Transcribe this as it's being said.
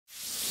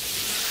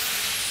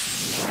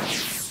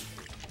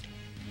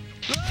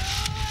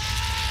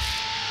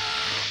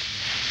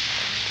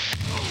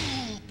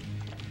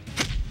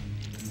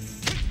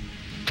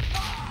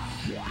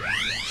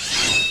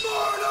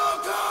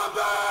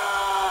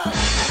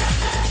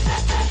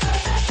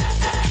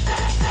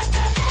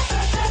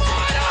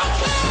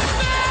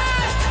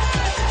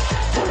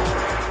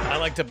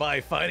To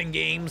buy fighting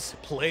games,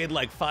 play it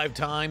like 5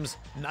 times,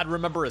 not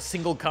remember a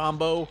single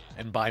combo,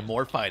 and buy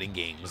more fighting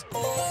games.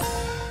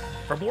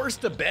 From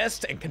worst to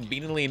best and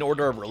conveniently in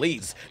order of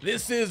release,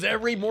 this is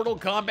every Mortal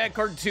Kombat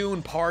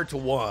cartoon part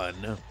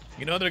 1.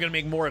 You know they're gonna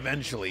make more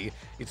eventually.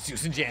 It's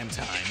Juice and Jam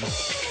time.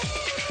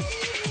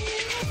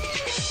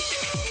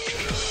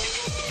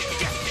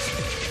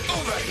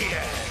 Over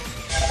here!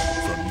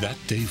 From that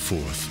day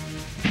forth,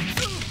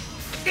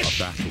 a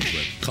battle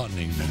where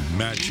cunning and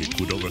magic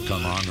would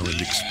overcome honor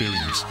and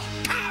experience,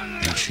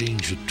 and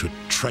change it to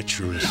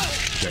treacherous,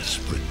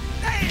 desperate,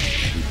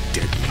 and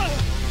deadly.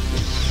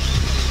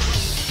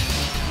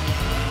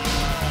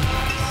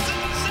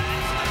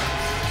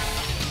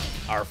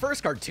 Our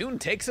first cartoon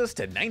takes us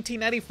to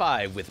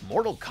 1995 with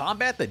Mortal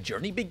Kombat: The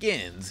Journey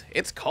Begins.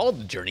 It's called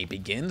The Journey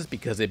Begins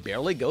because it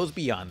barely goes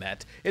beyond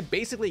that. It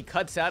basically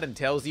cuts out and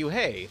tells you,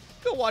 hey,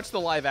 go watch the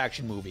live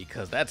action movie,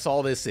 cause that's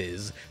all this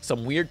is.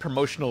 Some weird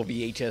promotional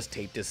VHS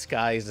tape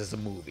disguised as a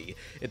movie.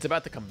 It's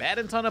about the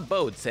combatants on a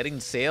boat setting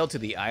sail to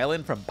the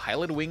island from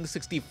Pilot Wing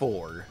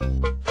 64.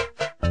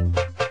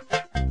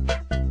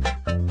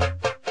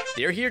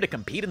 They're here to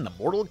compete in the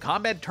Mortal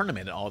Kombat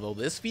tournament, although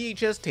this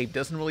VHS tape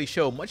doesn't really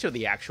show much of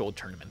the actual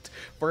tournament.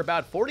 For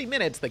about 40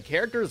 minutes, the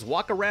characters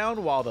walk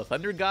around while the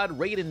Thunder God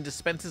Raiden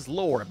dispenses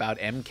lore about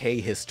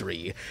MK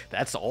history.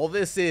 That's all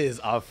this is,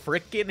 a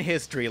frickin'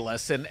 history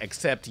lesson,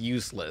 except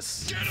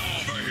useless. Get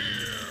over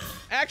here!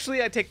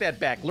 Actually, I take that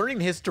back. Learning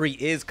history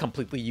is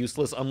completely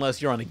useless unless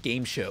you're on a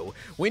game show.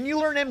 When you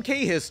learn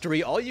MK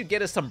history, all you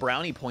get is some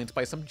brownie points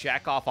by some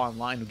jackoff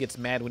online who gets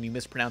mad when you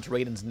mispronounce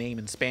Raiden's name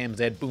and spams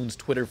Ed Boon's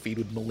Twitter feed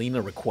with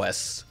Melina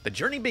requests. The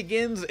Journey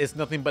Begins is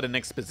nothing but an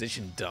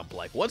exposition dump.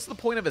 Like, what's the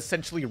point of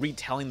essentially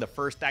retelling the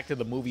first act of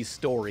the movie's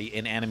story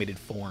in animated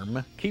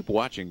form? Keep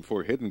watching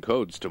for hidden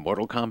codes to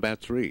Mortal Kombat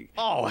 3.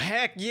 Oh,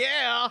 heck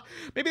yeah!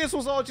 Maybe this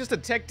was all just a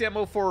tech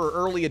demo for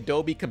early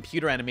Adobe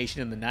computer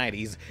animation in the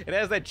 90s. It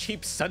has that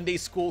cheap Sunday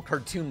school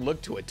cartoon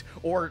look to it.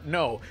 Or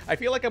no, I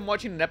feel like I'm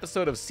watching an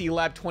episode of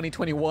C-Lab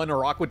 2021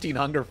 or Aqua Teen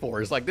Hunger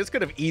Force. Like, this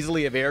could have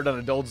easily have aired on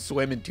Adult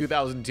Swim in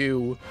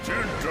 2002.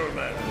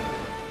 Gentlemen,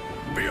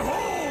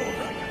 behold!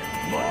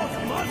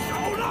 Moth Monster,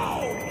 oh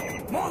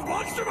no! Moth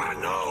Monster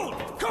Man, no!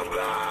 Come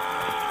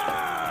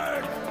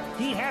back!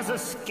 He has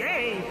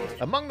escaped!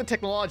 Among the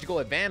technological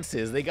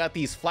advances, they got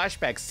these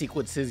flashback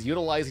sequences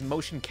utilizing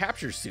motion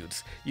capture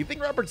suits. You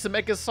think Robert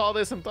Zemeckis saw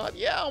this and thought,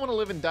 yeah, I want to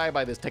live and die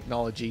by this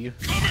technology.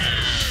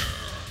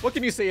 What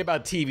can you say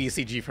about TV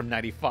CG from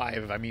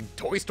 95? I mean,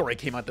 Toy Story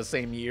came out the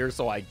same year,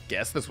 so I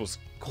guess this was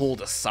cool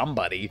to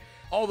somebody.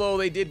 Although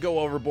they did go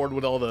overboard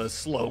with all the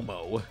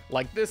slow-mo.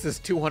 Like, this is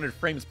 200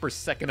 frames per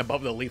second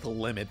above the lethal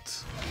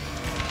limit.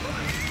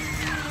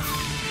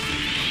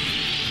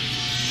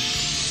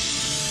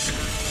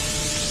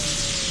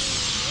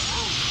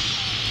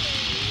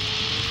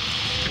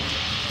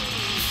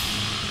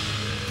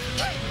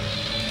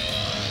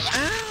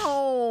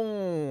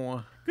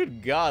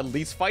 Good God,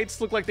 these fights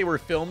look like they were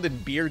filmed in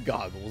beer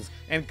goggles,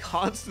 and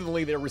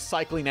constantly they're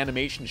recycling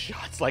animation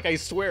shots. Like, I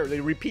swear,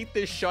 they repeat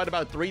this shot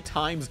about 3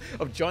 times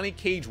of Johnny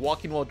Cage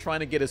walking while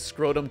trying to get his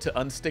scrotum to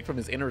unstick from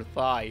his inner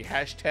thigh.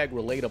 Hashtag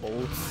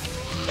relatable.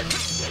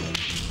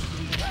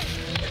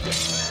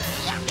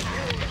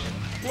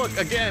 Look,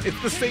 again,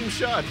 it's the same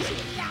shot.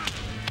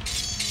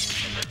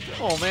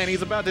 Oh man,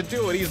 he's about to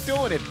do it. He's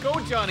doing it. Go,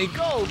 Johnny,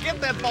 go!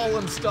 Get that ball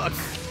unstuck!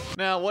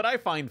 Now, what I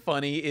find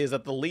funny is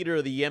that the leader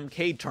of the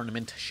MK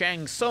tournament,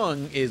 Shang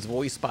Tsung, is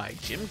voiced by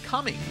Jim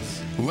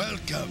Cummings.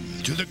 Welcome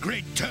to the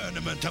great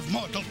tournament of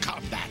Mortal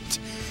Kombat.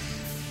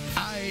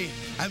 I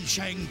am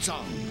Shang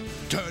Tsung,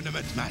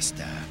 Tournament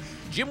Master.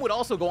 Jim would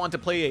also go on to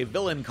play a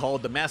villain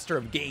called the Master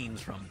of Games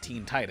from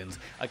Teen Titans,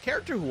 a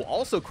character who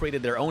also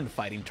created their own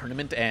fighting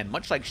tournament and,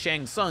 much like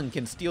Shang Tsung,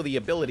 can steal the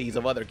abilities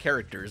of other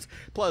characters.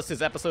 Plus,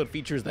 his episode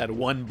features that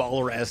one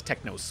baller-ass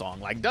techno song.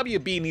 Like,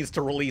 WB needs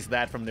to release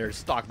that from their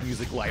stock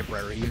music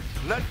library.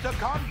 Let the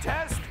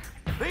contest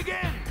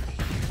begin!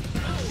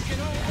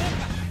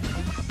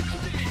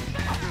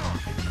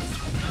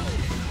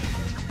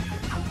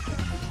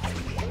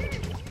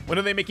 When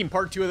are they making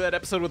part 2 of that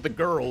episode with the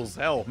girls?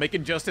 Hell, make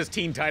Injustice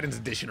Teen Titans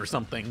Edition or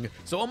something.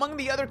 So among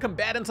the other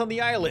combatants on the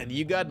island,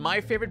 you got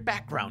my favorite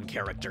background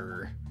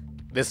character.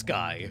 This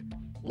guy.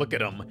 Look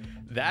at him.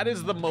 That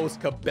is the most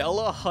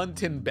Cabela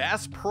hunting,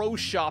 Bass Pro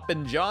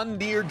shopping, John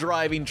Deere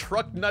driving,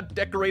 truck nut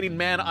decorating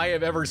man I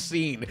have ever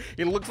seen.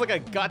 He looks like a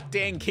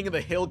goddamn King of the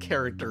Hill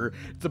character.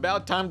 It's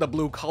about time the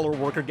blue collar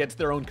worker gets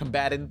their own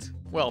combatant.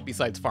 Well,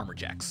 besides Farmer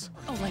Jacks.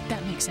 Oh, like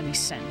that makes any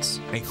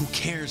sense. Hey, who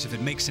cares if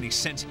it makes any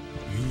sense?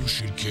 You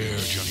should care,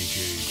 Johnny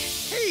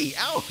Cage. Hey,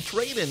 ouch,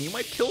 Raiden, you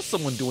might kill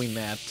someone doing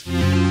that.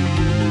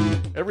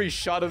 Every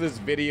shot of this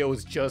video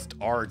is just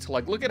art.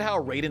 Like, look at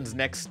how Raiden's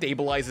neck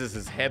stabilizes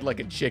his head like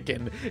a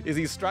chicken. Is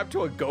he strapped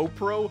to a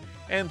GoPro?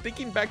 And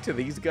thinking back to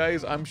these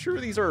guys, I'm sure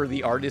these are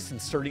the artists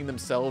inserting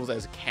themselves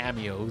as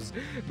cameos.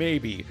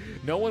 Maybe.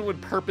 No one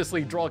would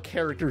purposely draw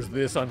characters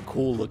this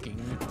uncool looking.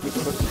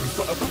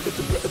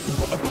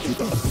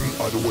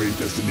 Either way,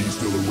 destiny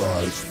still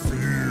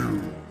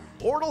arrives.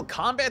 Mortal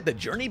Kombat The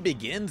Journey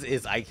Begins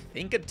is, I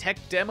think, a tech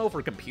demo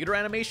for computer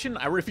animation.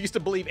 I refuse to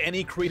believe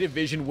any creative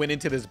vision went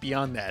into this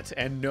beyond that.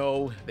 And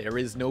no, there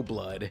is no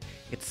blood.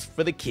 It's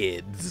for the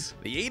kids.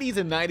 The 80s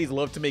and 90s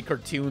loved to make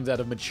cartoons out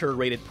of mature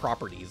rated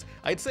properties.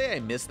 I'd say I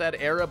miss that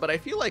era, but I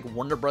feel like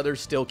Warner Brothers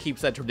still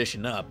keeps that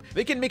tradition up.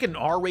 They can make an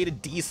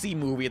R-rated DC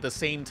movie at the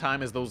same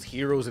time as those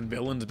heroes and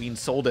villains being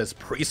sold as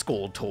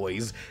preschool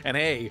toys. And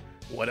hey,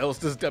 what else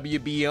does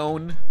WB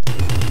own?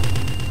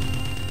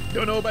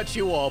 Don't know about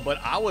you all,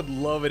 but I would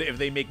love it if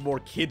they make more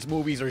kids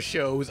movies or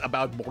shows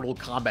about Mortal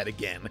Kombat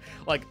again.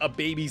 Like a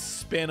baby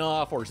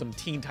spin-off or some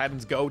Teen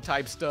Titans Go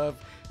type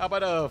stuff. How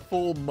about a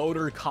full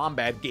Motor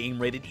Combat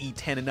game rated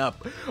E10 and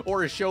up?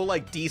 Or a show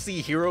like DC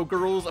Hero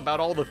Girls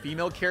about all the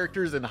female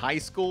characters in high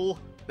school?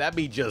 That'd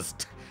be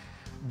just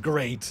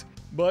great.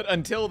 But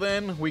until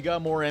then, we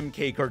got more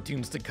MK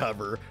cartoons to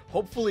cover.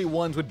 Hopefully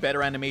ones with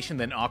better animation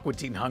than Aqua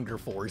Teen Hunger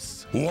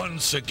Force.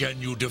 Once again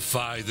you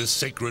defy the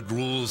sacred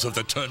rules of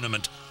the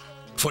tournament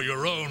for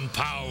your own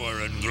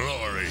power and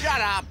glory.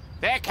 Shut up!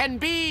 There can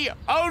be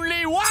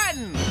only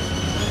one!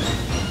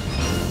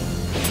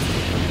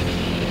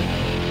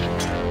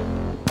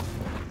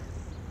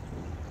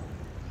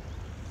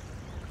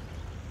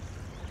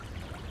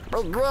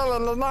 We're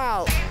grilling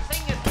tonight.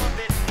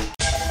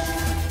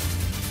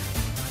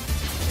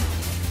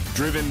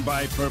 Driven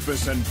by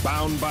purpose and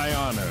bound by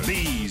honor,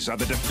 these are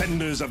the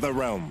defenders of the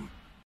realm.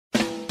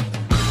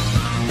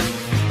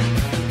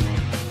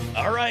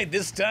 Alright,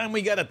 this time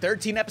we got a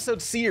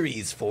 13-episode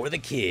series for the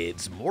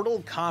kids,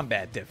 Mortal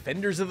Kombat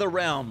Defenders of the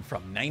Realm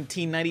from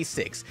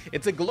 1996.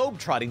 It's a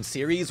globe-trotting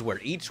series where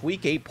each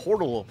week a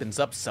portal opens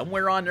up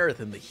somewhere on Earth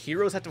and the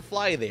heroes have to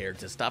fly there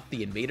to stop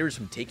the invaders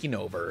from taking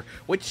over.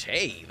 Which,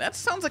 hey, that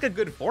sounds like a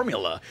good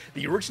formula.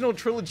 The original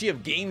trilogy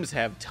of games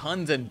have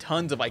tons and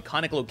tons of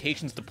iconic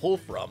locations to pull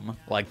from,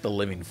 like the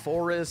Living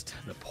Forest,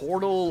 the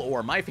Portal,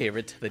 or my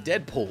favorite, the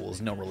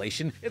Deadpools, no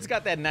relation. It's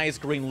got that nice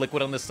green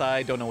liquid on the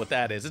side, don't know what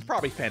that is. It's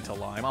probably Fanta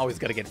Lime. Always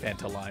gotta get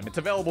Fanta Lime. It's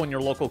available in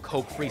your local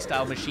Coke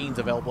Freestyle machines,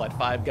 available at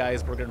Five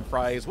Guys, Burger and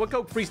Fries. What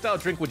Coke Freestyle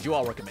drink would you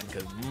all recommend?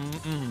 Cause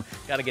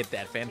gotta get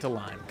that Fanta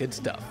Lime. Good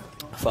stuff.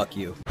 Fuck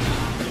you.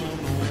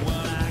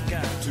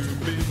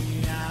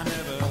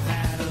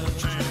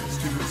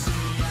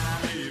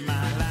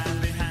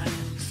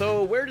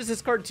 So where does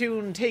this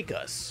cartoon take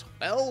us?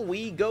 Well,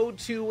 we go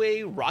to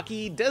a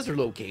rocky desert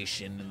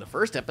location in the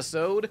first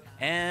episode,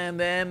 and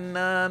then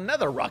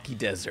another rocky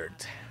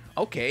desert.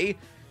 Okay.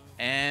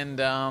 And,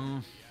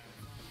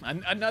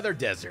 another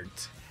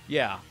desert.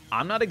 Yeah,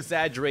 I'm not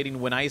exaggerating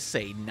when I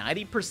say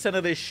 90%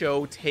 of this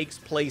show takes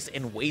place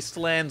in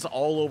wastelands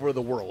all over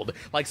the world.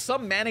 Like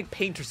some manic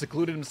painter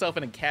secluded himself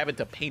in a cabin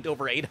to paint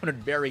over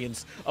 800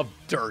 variants of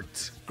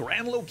dirt.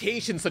 Grand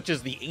locations such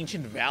as the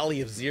ancient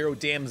valley of Zero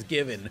Dams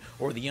Given,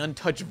 or the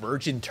untouched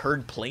virgin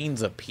turd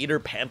plains of Peter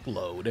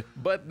Pantload.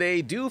 But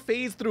they do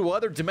phase through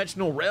other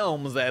dimensional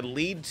realms that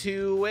lead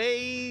to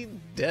a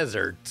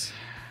desert.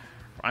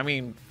 I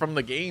mean, from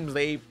the games,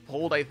 they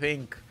pulled, I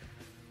think,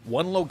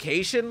 one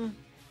location,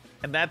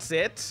 and that's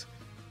it?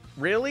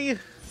 Really?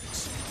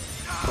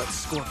 But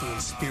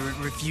Scorpion's spirit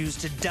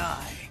refused to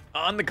die.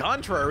 On the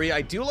contrary,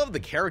 I do love the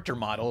character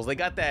models. They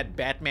got that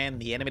Batman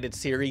the Animated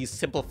Series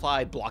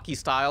simplified blocky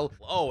style.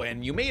 Oh,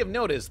 and you may have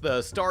noticed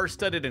the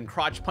star-studded and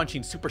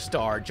crotch-punching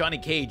superstar Johnny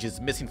Cage is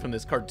missing from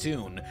this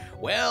cartoon.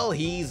 Well,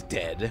 he's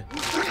dead.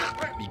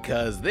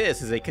 Because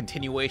this is a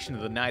continuation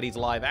of the 90s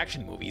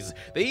live-action movies.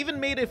 They even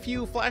made a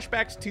few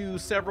flashbacks to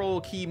several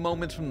key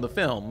moments from the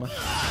film.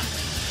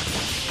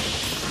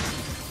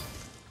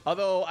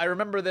 Although, I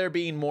remember there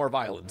being more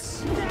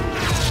violence.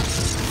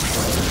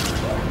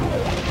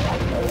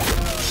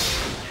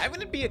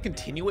 Having it be a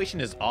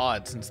continuation is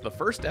odd, since the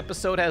first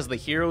episode has the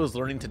heroes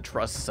learning to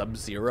trust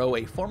Sub-Zero,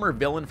 a former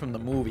villain from the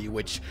movie,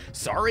 which,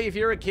 sorry if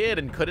you're a kid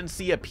and couldn't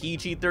see a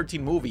PG-13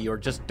 movie or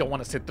just don't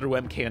want to sit through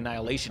MK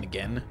Annihilation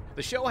again.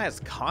 The show has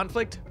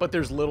conflict, but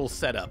there's little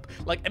setup.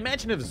 Like,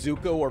 imagine if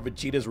Zuko or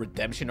Vegeta's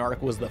redemption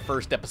arc was the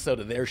first episode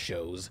of their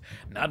shows.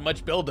 Not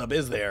much buildup,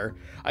 is there?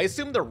 I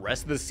assume the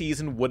rest of the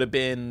season would have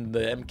been the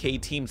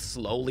MK team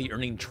slowly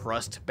earning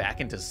trust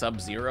back into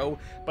Sub-Zero,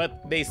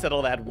 but they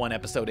settle that one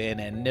episode in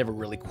and never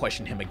really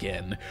question him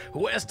again.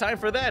 Who has time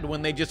for that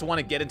when they just want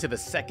to get into the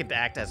second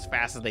act as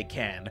fast as they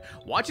can?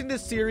 Watching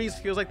this series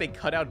feels like they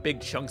cut out big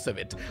chunks of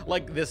it,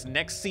 like this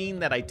next scene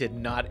that I did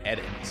not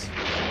edit.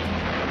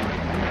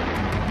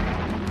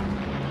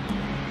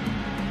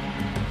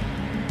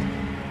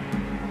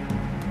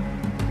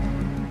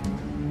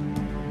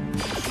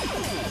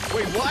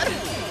 Wait, what?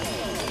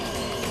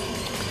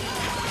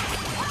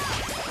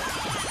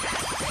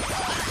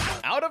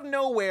 Out of of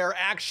nowhere,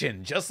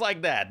 action, just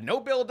like that. No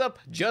build-up,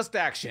 just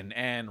action.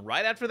 And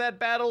right after that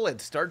battle,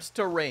 it starts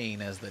to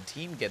rain as the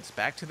team gets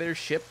back to their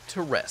ship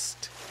to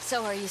rest.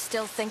 So are you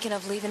still thinking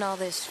of leaving all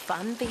this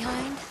fun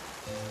behind?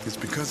 It's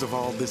because of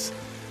all this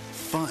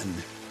fun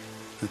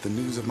that the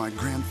news of my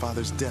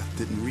grandfather's death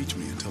didn't reach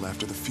me until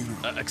after the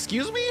funeral.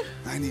 Excuse me?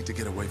 I need to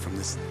get away from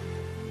this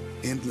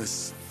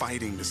endless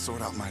fighting to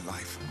sort out my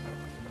life.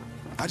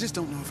 I just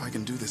don't know if I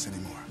can do this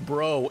anymore.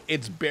 Bro,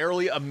 it's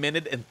barely a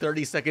minute and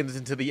 30 seconds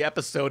into the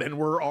episode and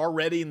we're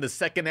already in the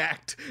second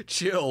act.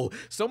 Chill.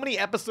 So many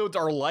episodes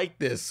are like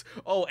this.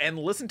 Oh, and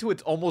listen to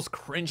its almost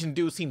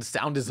cringe-inducing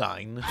sound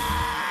design.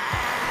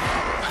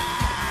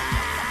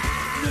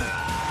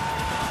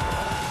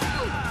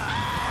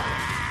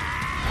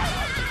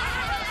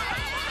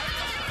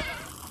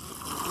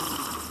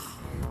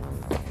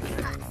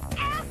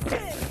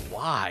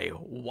 Why?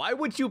 Why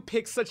would you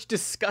pick such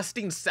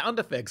disgusting sound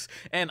effects?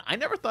 And I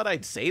never thought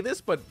I'd say this,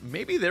 but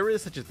maybe there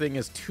is such a thing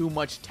as too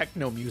much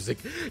techno music.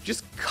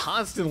 Just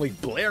constantly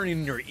blaring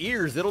in your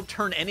ears. It'll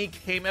turn any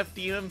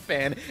KMFDM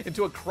fan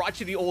into a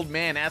crotchety old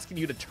man asking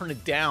you to turn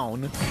it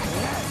down.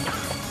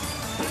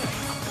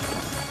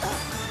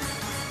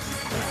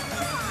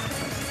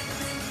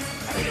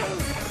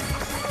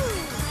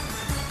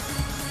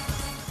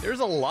 There's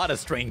a lot of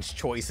strange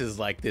choices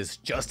like this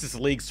Justice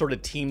League sort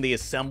of team they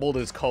assembled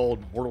is called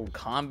Mortal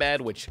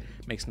Kombat, which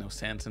makes no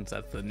sense since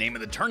that's the name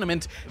of the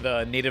tournament.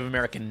 The Native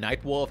American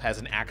Nightwolf has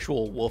an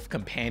actual wolf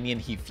companion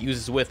he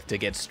fuses with to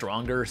get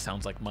stronger.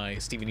 Sounds like my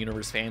Steven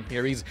Universe fan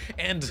theories.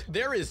 And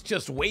there is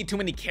just way too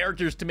many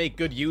characters to make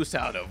good use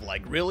out of.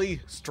 Like, really?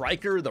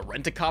 Stryker, the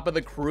rent-a-cop of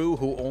the crew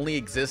who only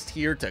exists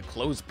here to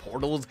close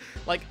portals?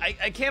 Like,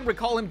 I can't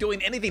recall him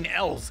doing anything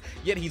else,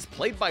 yet he's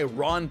played by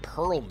Ron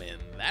Perlman.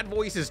 That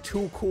voice is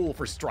too cool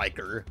for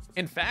Stryker.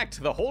 In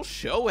fact, the whole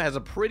show has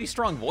a pretty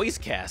strong voice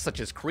cast, such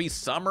as Cree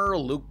Summer,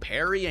 Luke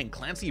Perry, and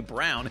Clancy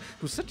Brown,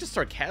 who's such a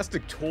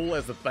sarcastic tool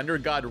as the Thunder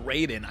God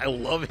Raiden. I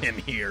love him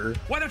here.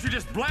 Why don't you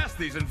just blast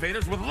these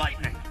invaders with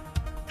lightning?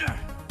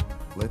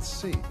 Let's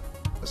see.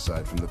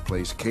 Aside from the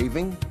place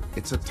caving,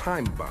 it's a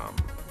time bomb.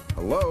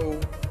 Hello?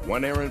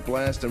 One errant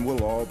blast and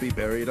we'll all be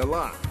buried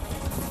alive.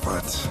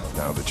 But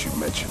now that you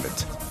mention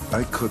it,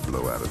 I could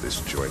blow out of this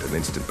joint an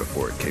instant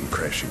before it came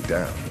crashing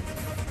down.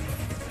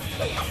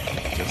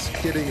 Just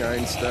kidding,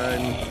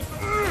 Einstein.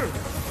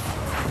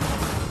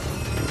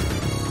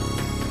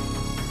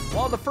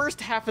 While the first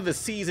half of the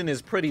season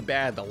is pretty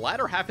bad, the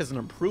latter half is an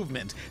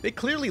improvement. They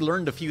clearly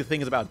learned a few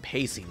things about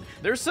pacing.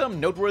 There's some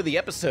noteworthy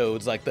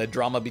episodes, like the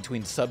drama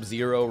between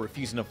Sub-Zero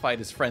refusing to fight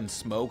his friend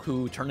Smoke,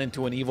 who turned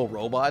into an evil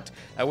robot.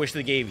 I wish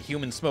they gave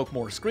Human Smoke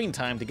more screen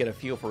time to get a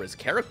feel for his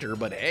character,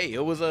 but hey,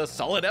 it was a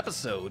solid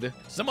episode.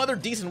 Some other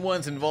decent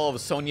ones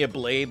involve Sonya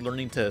Blade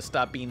learning to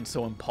stop being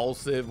so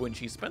impulsive when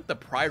she spent the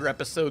prior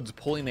episodes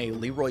pulling a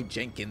Leroy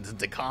Jenkins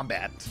into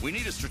combat. We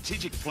need a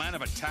strategic plan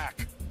of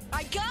attack.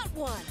 I got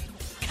one!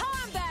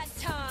 Combat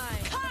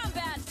time!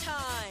 Combat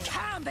time!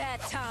 Combat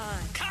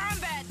time!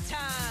 Combat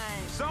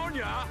time!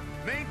 Sonya,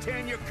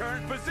 maintain your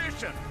current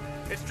position.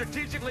 It's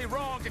strategically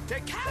wrong to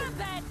take...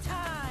 Combat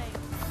time!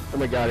 Oh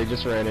my god, he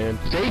just ran in.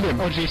 Save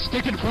him! Oh gee,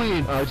 stick to the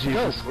plane! Oh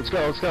Jesus, let's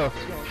go, let's go.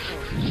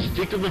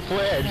 Stick to the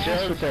fledge,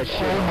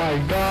 oh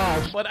my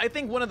gosh. But I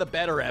think one of the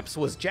better eps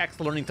was Jax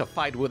learning to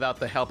fight without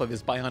the help of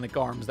his bionic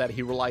arms that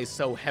he relies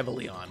so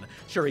heavily on.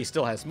 Sure, he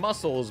still has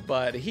muscles,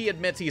 but he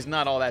admits he's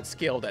not all that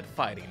skilled at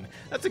fighting.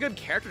 That's a good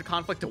character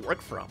conflict to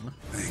work from.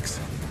 Thanks.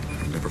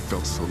 I've never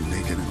felt so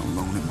naked and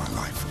alone in my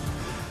life.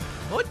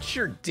 Put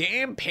your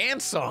damn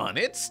pants on.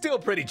 It's still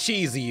pretty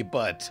cheesy,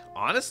 but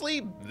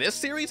honestly, this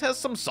series has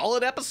some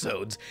solid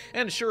episodes.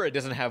 And sure, it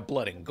doesn't have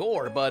blood and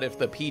gore, but if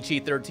the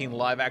PG-13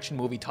 live-action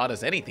movie taught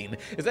us anything,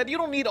 is that you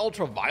don't need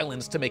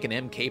ultra-violence to make an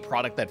MK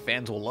product that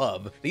fans will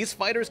love. These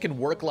fighters can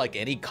work like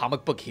any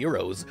comic book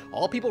heroes.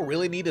 All people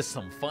really need is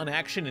some fun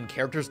action and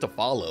characters to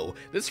follow.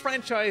 This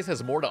franchise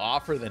has more to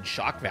offer than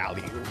shock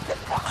value.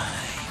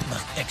 I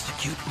must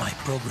execute my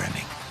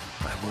programming.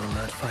 I will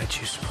not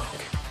fight you,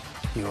 Smoke.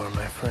 You are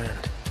my friend.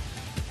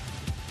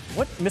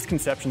 What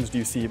misconceptions do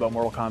you see about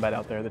Mortal Kombat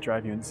out there that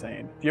drive you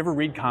insane? Do you ever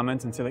read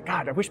comments and say like,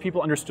 God, I wish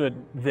people understood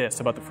this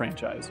about the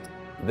franchise?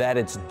 That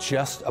it's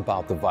just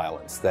about the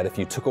violence, that if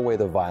you took away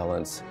the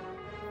violence,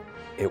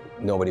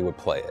 nobody would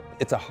play it.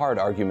 It's a hard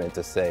argument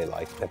to say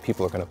like that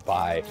people are going to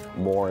buy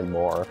more and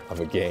more of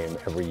a game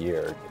every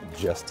year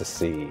just to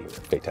see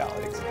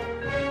fatalities.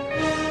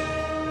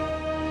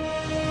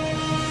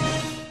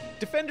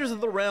 Defenders of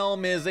the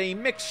Realm is a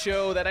mixed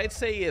show that I'd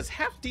say is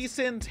half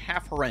decent,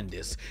 half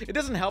horrendous. It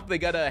doesn't help they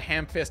gotta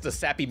ham-fist a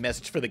sappy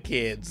message for the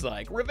kids,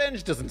 like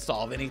revenge doesn't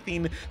solve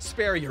anything,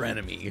 spare your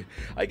enemy.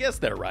 I guess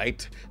they're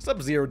right.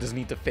 Sub-Zero doesn't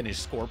need to finish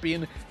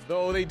Scorpion,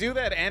 though they do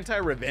that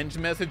anti-revenge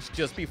message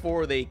just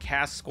before they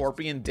cast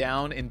Scorpion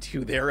down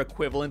into their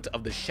equivalent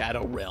of the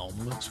Shadow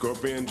Realm.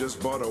 Scorpion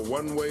just bought a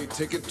one-way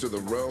ticket to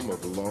the realm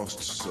of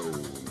lost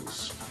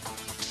souls.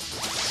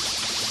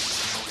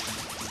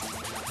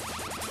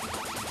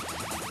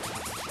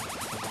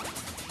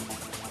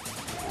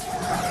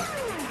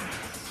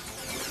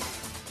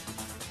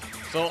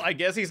 So I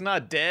guess he's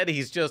not dead,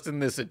 he's just in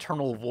this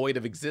eternal void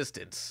of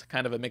existence.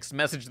 Kind of a mixed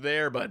message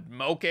there, but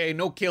okay,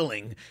 no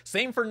killing.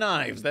 Same for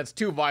knives, that's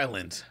too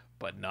violent.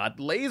 But not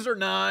laser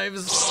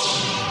knives.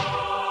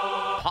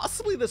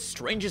 Possibly the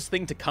strangest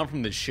thing to come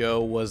from this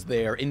show was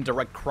their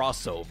indirect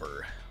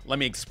crossover. Let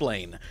me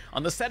explain.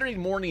 On the Saturday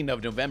morning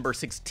of November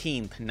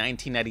 16th,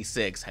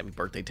 1996, happy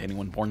birthday to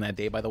anyone born that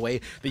day, by the way,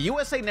 the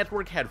USA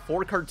Network had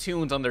 4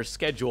 cartoons on their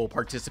schedule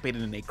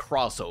participating in a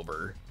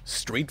crossover.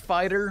 Street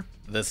Fighter,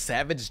 The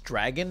Savage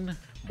Dragon,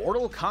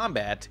 Mortal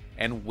Kombat,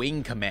 and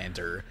Wing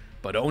Commander.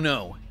 But oh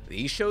no,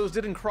 these shows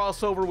didn't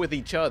cross over with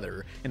each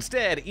other.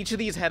 Instead, each of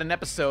these had an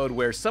episode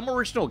where some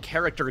original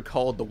character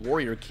called the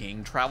Warrior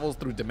King travels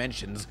through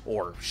dimensions,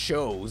 or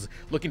shows,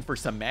 looking for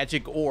some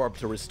magic orb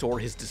to restore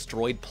his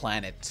destroyed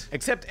planet.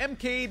 Except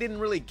MK didn't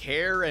really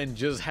care and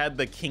just had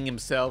the king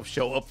himself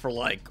show up for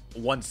like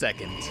 1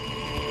 second.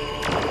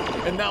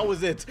 And that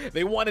was it.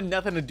 They wanted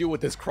nothing to do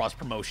with this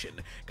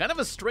cross-promotion. Kind of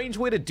a strange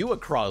way to do a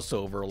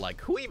crossover,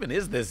 like who even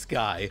is this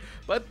guy?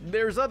 But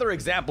there's other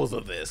examples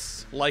of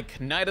this,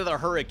 like Night of the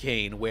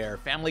Hurricane, where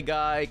Family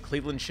Guy,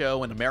 Cleveland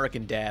Show, and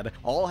American Dad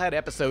all had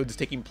episodes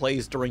taking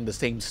place during the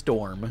same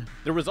storm.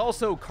 There was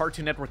also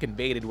Cartoon Network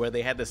Invaded, where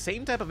they had the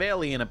same type of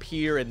alien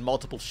appear in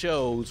multiple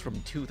shows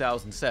from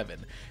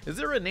 2007. Is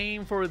there a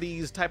name for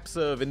these types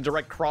of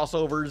indirect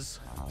crossovers?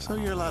 So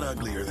you're a lot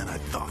uglier than I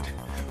thought,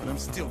 but I'm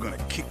still gonna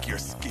kick your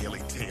scaly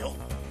tail.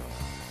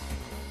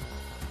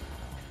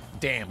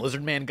 Damn,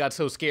 Lizard Man got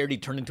so scared he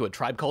turned into a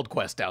Tribe Called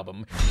Quest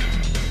album.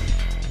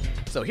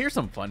 So here's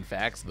some fun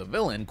facts. The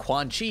villain,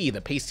 Quan Chi, the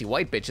pasty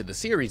white bitch of the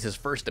series, his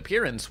first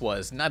appearance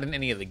was not in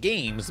any of the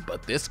games,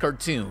 but this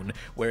cartoon,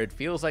 where it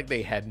feels like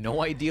they had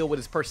no idea what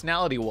his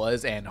personality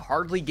was and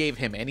hardly gave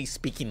him any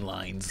speaking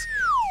lines.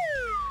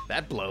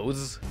 That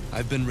blows.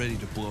 I've been ready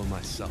to blow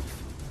myself.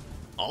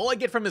 All I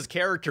get from his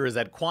character is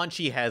that Quan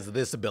Chi has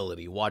this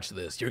ability. Watch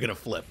this, you're gonna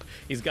flip.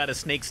 He's got a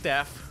snake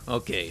staff.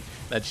 Okay,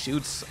 that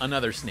shoots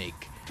another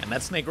snake. And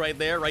that snake right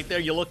there,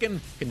 you looking?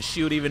 Can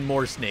shoot even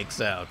more snakes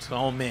out.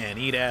 Oh man,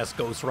 eat ass,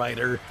 Ghost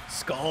Rider.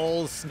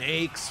 Skulls,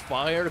 snakes,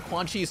 fire.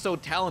 Quan Chi's so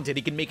talented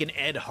he can make an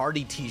Ed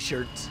Hardy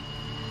t-shirt.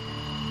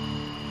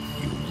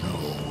 You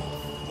know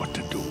what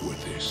to do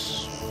with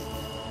this.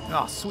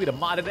 Oh, sweet, a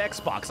modded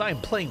Xbox. I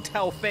am playing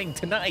Tao Feng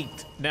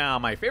tonight. Now,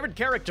 my favorite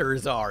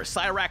characters are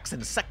Cyrax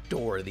and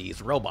Sector, these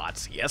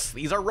robots. Yes,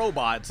 these are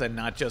robots and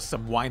not just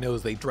some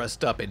winos they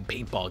dressed up in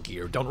paintball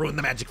gear. Don't ruin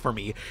the magic for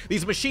me.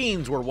 These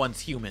machines were once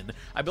human.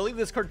 I believe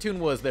this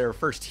cartoon was their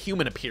first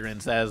human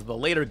appearance, as the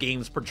later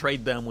games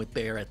portrayed them with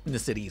their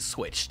ethnicities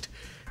switched.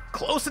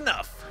 Close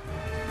enough.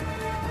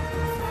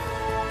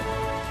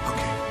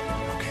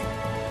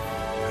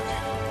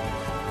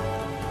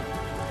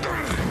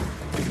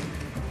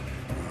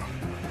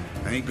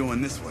 I ain't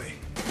going this way.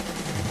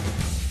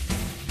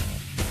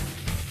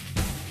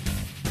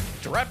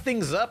 To wrap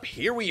things up,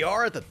 here we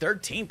are at the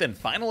 13th and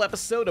final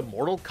episode of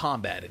Mortal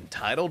Kombat,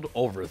 entitled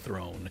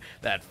Overthrown,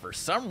 that for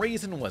some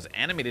reason was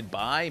animated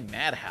by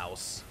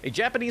Madhouse, a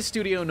Japanese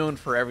studio known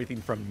for everything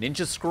from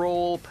Ninja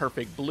Scroll,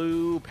 Perfect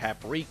Blue,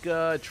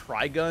 Paprika,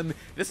 Trigun.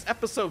 This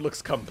episode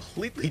looks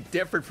completely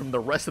different from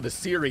the rest of the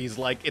series.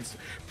 Like, it's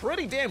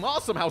pretty damn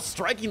awesome how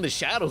striking the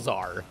shadows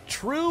are.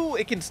 True,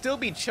 it can still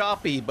be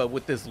choppy, but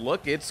with this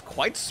look, it's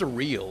quite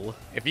surreal.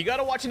 If you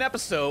gotta watch an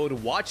episode,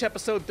 watch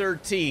episode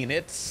 13.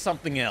 It's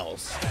something else.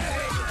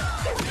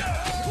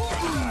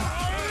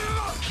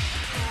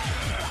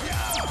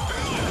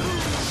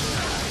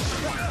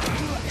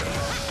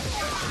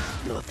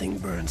 Nothing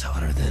burns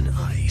hotter than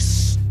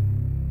ice.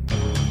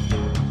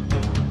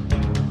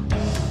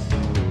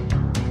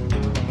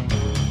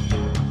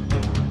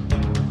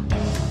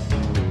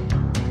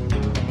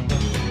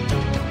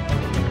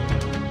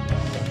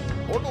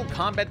 Mortal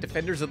Kombat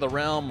Defenders of the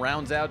Realm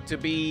rounds out to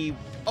be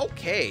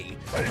okay.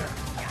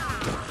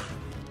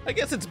 I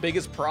guess its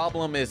biggest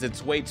problem is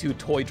it's way too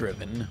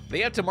toy-driven. They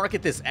have to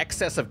market this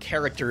excess of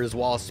characters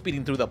while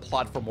speeding through the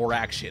plot for more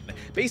action.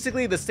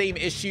 Basically the same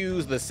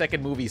issues the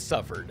second movie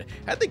suffered.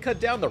 Had they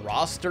cut down the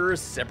roster,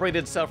 separated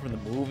itself from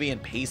the movie,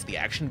 and paced the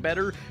action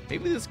better,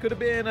 maybe this could have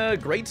been a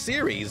great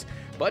series.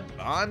 But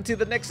on to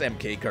the next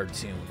MK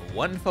cartoon,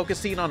 one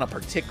focusing on a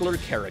particular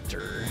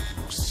character.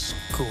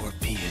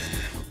 Scorpion.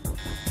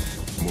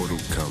 Mortal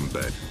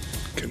Kombat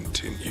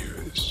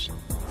continues.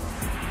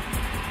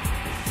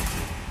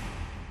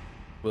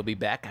 We'll be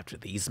back after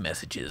these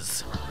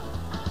messages.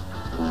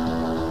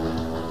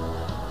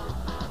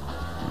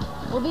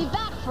 We'll be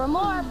back for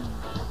more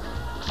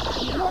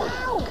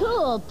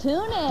cool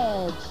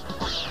tunage.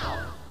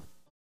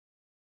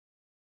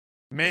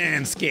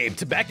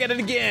 Manscaped, back at it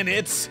again.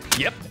 It's,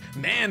 yep,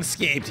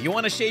 Manscaped. You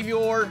want to shave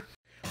your...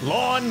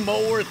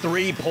 Lawnmower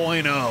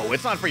 3.0.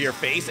 It's not for your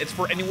face, it's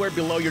for anywhere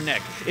below your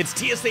neck. It's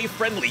TSA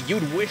friendly.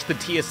 You'd wish the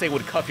TSA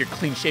would cuff your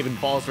clean-shaven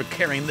balls for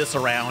carrying this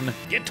around.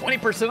 Get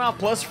 20% off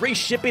plus free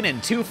shipping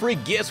and 2 free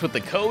gifts with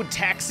the code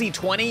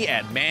TAXI20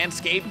 at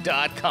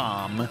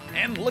manscaped.com.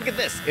 And look at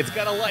this, it's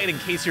got a light in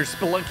case you're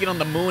spelunking on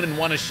the moon and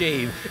want to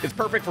shave. It's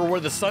perfect for where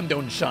the sun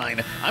don't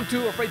shine. I'm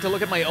too afraid to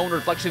look at my own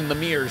reflection in the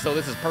mirror, so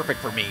this is perfect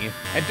for me.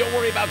 And don't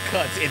worry about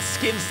cuts, it's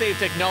skin-safe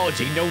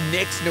technology. No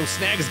nicks, no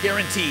snags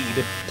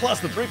guaranteed. Plus,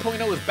 the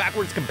 3.0 is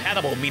backwards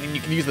compatible, meaning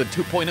you can use the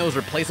 2.0's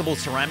replaceable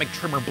ceramic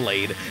trimmer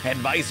blade, and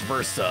vice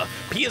versa.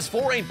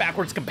 PS4 ain't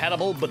backwards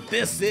compatible, but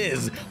this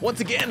is. Once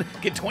again,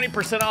 get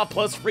 20% off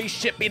plus free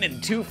shipping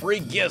and 2 free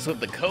gifts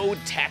with the code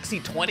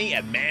TAXI20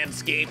 at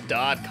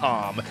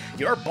manscaped.com.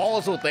 Your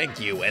balls will thank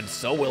you, and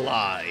so will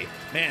I.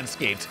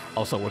 Manscaped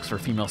also works for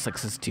female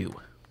sexes too.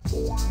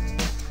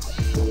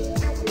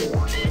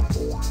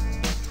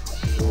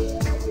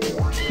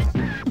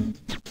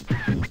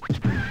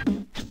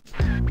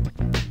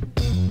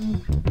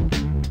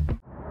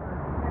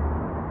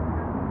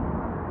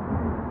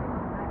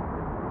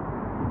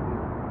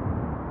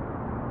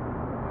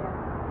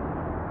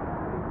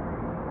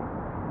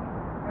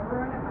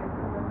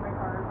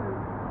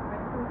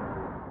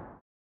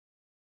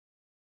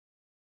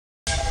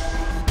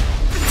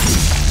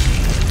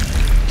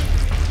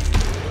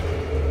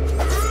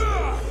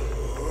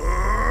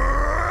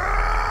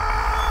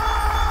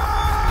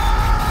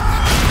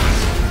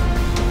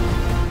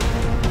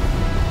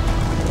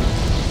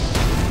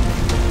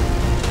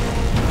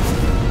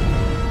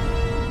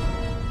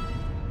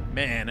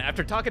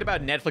 After talking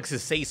about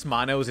Netflix's Seis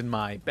Manos in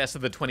my Best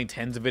of the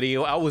 2010s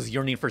video, I was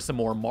yearning for some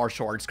more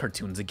martial arts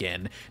cartoons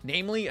again,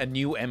 namely a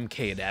new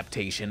MK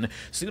adaptation.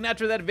 Soon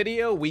after that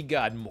video, we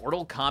got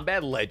Mortal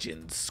Kombat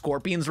Legends,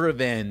 Scorpion's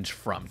Revenge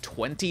from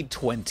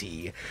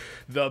 2020.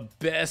 The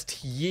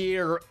best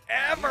year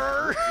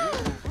ever!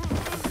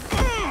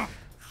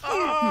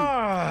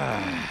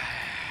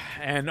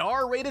 An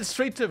R-rated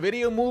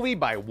straight-to-video movie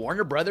by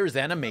Warner Brothers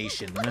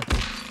Animation. Get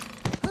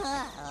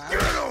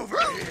over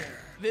here!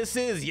 This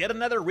is yet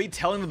another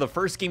retelling of the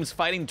first game's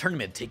fighting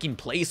tournament taking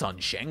place on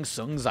Shang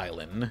Tsung's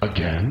island.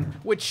 Again?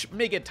 Which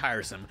may get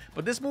tiresome,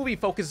 but this movie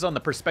focuses on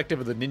the perspective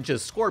of the ninja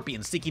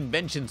Scorpion seeking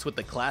vengeance with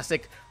the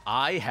classic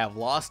I have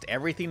lost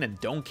everything and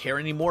don't care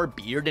anymore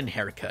beard and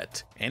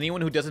haircut.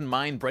 Anyone who doesn't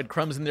mind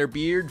breadcrumbs in their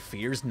beard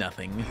fears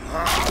nothing.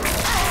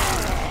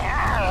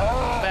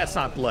 That's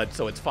not blood,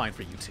 so it's fine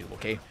for you two,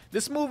 okay?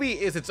 This movie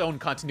is its own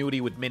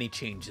continuity with many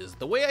changes.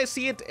 The way I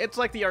see it, it's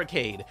like the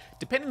arcade.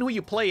 Depending on who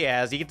you play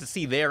as, you get to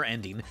see their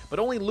ending, but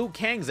only Liu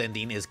Kang's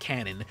ending is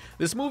canon.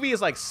 This movie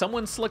is like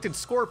someone selected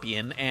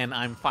Scorpion, and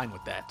I'm fine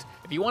with that.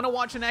 If you want to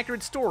watch an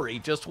accurate story,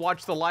 just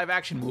watch the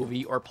live-action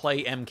movie or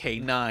play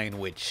MK9,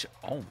 which,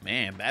 oh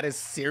man, that is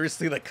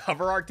seriously the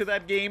cover art to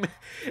that game.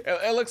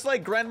 It looks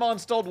like Grandma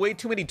installed way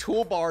too many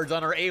toolbars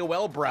on her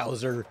AOL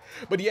browser.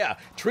 But yeah,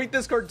 treat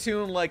this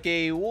cartoon like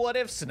a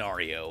what-if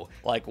scenario.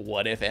 Like,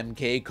 what if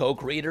MK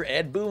co-creator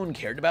Ed Boon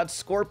cared about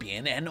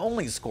Scorpion and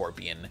only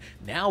Scorpion?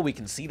 Now we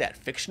can see that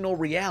fictional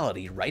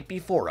reality right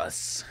before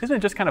us. Isn't it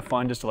just kind of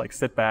fun just to like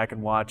sit back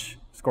and watch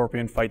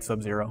Scorpion fight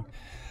Sub-Zero?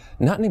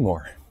 Not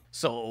anymore.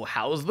 So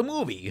how's the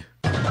movie?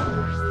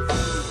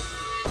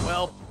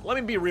 Well, let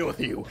me be real with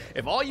you.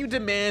 If all you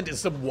demand is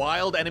some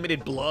wild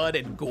animated blood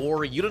and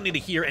gore, you don't need to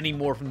hear any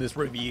more from this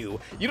review.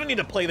 You don't need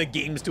to play the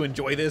games to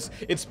enjoy this.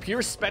 It's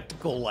pure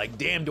spectacle, like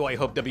damn do I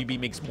hope WB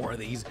makes more of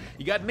these.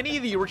 You got many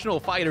of the original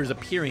fighters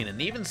appearing,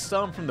 and even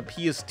some from the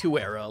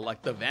PS2 era,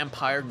 like the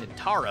vampire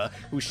Nitara,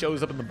 who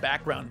shows up in the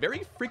background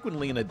very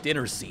frequently in a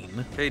dinner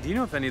scene. Hey, do you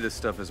know if any of this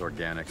stuff is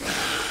organic?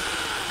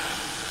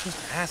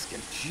 Just asking,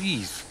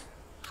 jeez.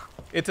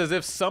 It's as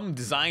if some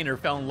designer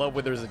fell in love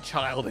with her as a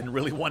child and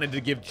really wanted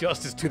to give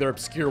justice to their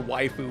obscure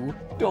waifu.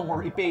 Don't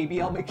worry,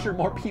 baby, I'll make sure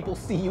more people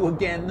see you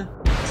again.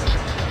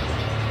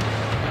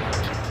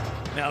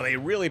 Now, they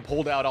really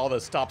pulled out all the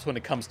stops when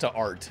it comes to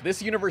art.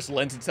 This universe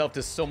lends itself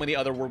to so many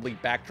otherworldly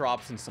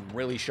backdrops and some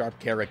really sharp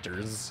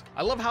characters.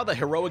 I love how the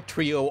heroic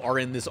trio are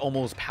in this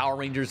almost Power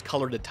Rangers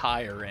colored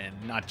attire and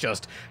not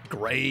just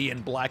gray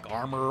and black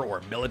armor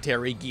or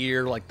military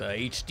gear like the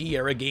HD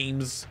era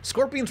games.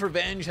 Scorpion's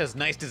Revenge has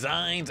nice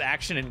designs,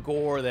 action, and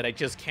gore that I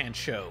just can't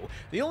show.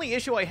 The only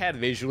issue I had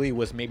visually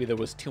was maybe there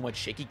was too much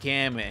shaky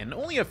cam and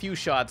only a few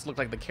shots looked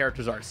like the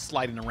characters are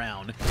sliding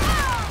around.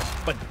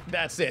 But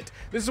that's it.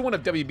 This is one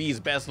of WB's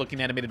best looking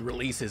animated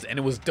releases, and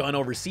it was done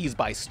overseas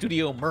by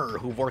Studio Mir,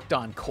 who worked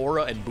on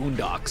Korra and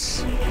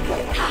Boondocks.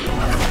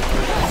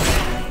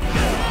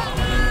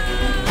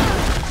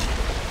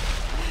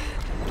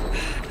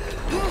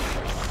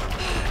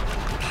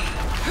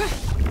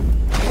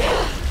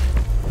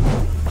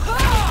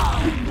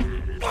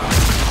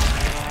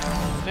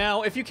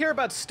 Now, if you care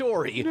about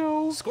story,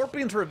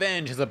 Scorpion's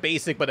Revenge is a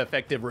basic but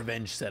effective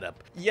revenge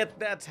setup. Yet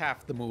that's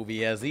half the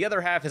movie, as the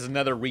other half is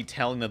another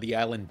retelling of the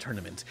Island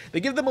Tournament. They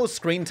give the most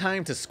screen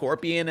time to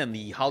Scorpion and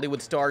the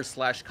Hollywood star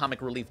 /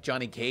 comic relief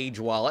Johnny Cage,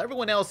 while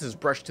everyone else is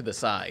brushed to the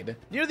side.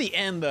 Near the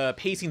end, the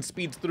pacing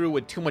speeds through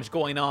with too much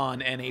going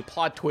on and a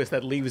plot twist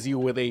that leaves you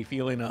with a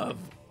feeling of,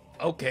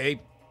 Okay,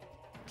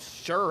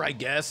 sure, I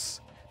guess.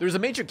 There's a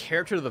major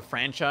character of the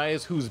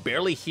franchise who's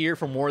barely here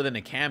for more than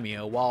a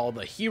cameo, while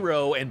the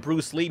hero and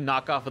Bruce Lee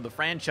knockoff of the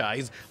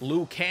franchise,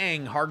 Liu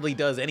Kang, hardly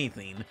does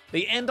anything.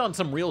 They end on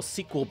some real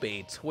sequel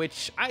bait,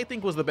 which I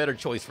think was the better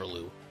choice for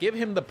Liu. Give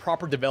him the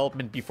proper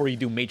development before you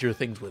do major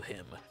things with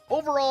him.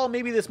 Overall,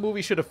 maybe this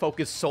movie should have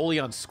focused solely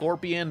on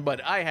Scorpion,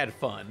 but I had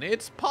fun.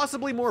 It's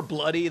possibly more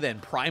bloody than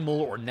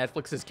Primal or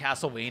Netflix's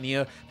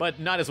Castlevania, but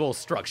not as well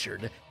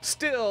structured.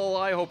 Still,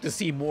 I hope to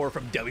see more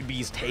from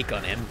WB's take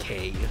on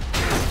MK.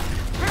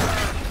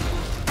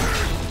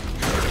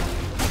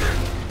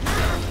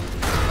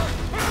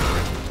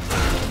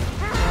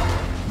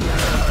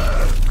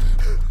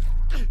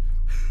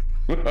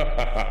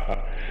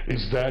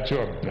 Is that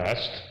your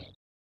best?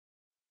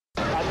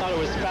 I thought it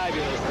was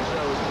fabulous. The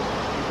show was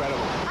just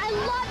incredible. I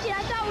loved it.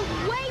 I thought it was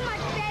way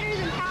much better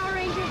than Power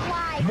Rangers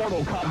Live.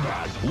 Mortal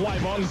Kombat,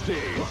 live on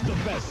stage. The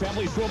best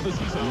family show of the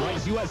season,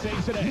 Rise USA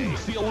today.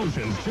 See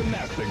illusions,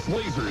 gymnastics,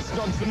 lasers,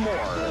 stunts, and more.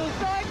 I'm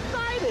so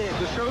excited.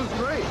 The show's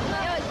great.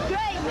 It was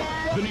great,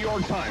 man. The New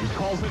York Times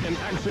calls it an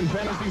action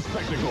fantasy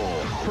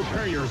spectacle.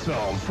 Prepare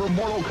yourselves for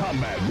Mortal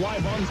Kombat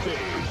live on stage.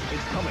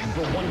 It's coming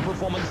for one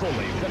performance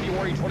only,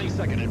 February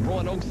 22nd at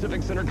Roanoke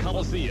Civic Center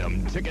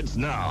Coliseum. Tickets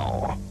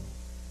now.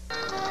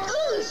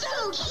 Ooh,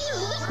 so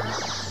cute.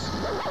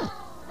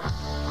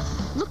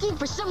 Looking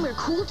for somewhere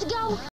cool to go?